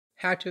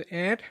How to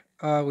add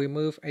or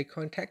remove a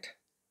contact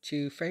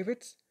to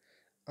favorites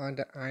on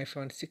the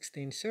iPhone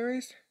 16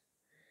 series.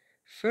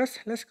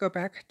 First, let's go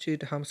back to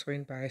the home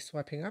screen by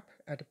swiping up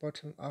at the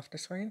bottom of the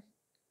screen.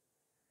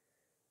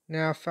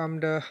 Now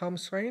from the home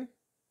screen,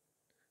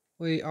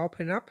 we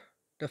open up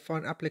the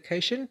phone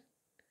application.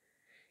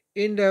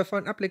 In the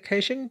phone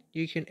application,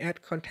 you can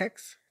add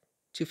contacts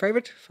to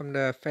favorite from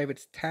the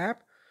favorites tab,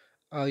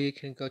 or you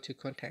can go to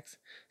contacts.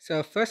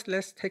 So first,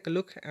 let's take a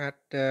look at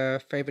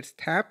the favorites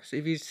tab. So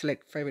if you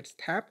select favorites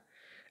tab,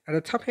 at the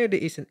top here there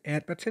is an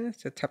add button,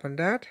 so tap on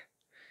that,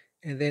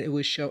 and then it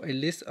will show a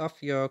list of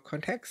your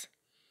contacts.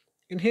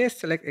 In here,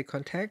 select a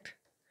contact,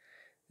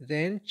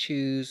 then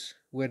choose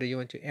whether you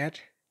want to add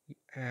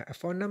a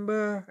phone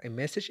number, a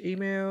message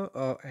email,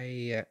 or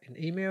an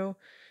email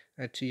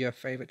to your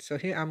favorite. So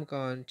here I'm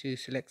going to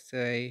select,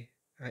 say,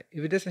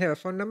 if it doesn't have a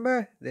phone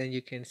number, then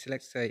you can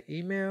select, say,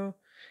 email,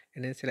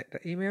 and then select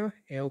the email,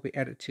 and it will be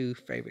added to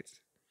favorites.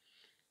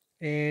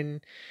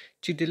 And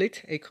to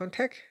delete a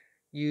contact,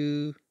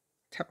 you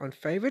tap on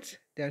favorites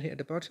down here at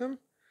the bottom,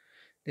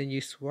 then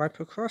you swipe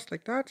across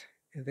like that,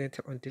 and then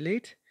tap on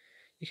delete.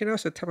 You can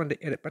also tap on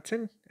the edit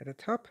button at the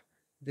top,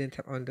 then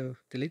tap on the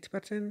delete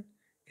button,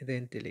 and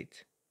then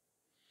delete.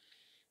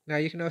 Now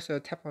you can also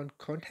tap on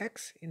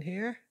contacts in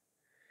here,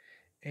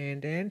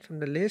 and then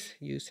from the list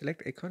you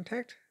select a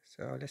contact.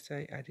 So let's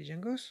say ID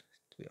Jungles.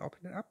 We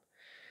open it up,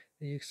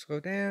 then you scroll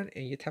down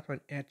and you tap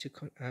on add to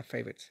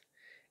favorites,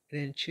 and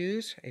then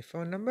choose a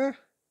phone number.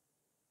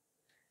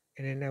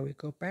 And then now we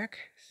go back,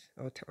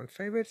 I'll tap on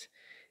favorites,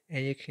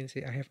 and you can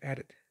see I have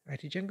added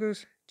ID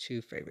Jungles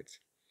to favorites.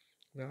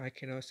 Now I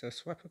can also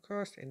swipe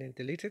across and then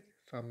delete it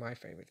from my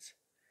favorites.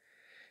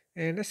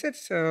 And that's it.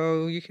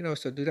 So you can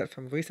also do that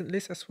from recent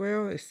list as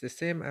well. It's the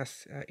same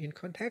as in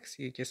contacts.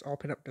 You just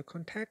open up the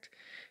contact,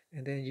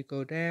 and then you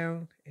go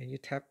down and you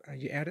tap,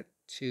 you add it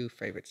to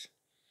favorites.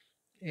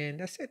 And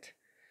that's it.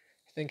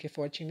 Thank you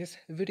for watching this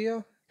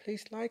video.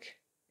 Please like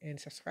and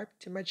subscribe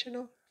to my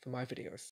channel for more videos.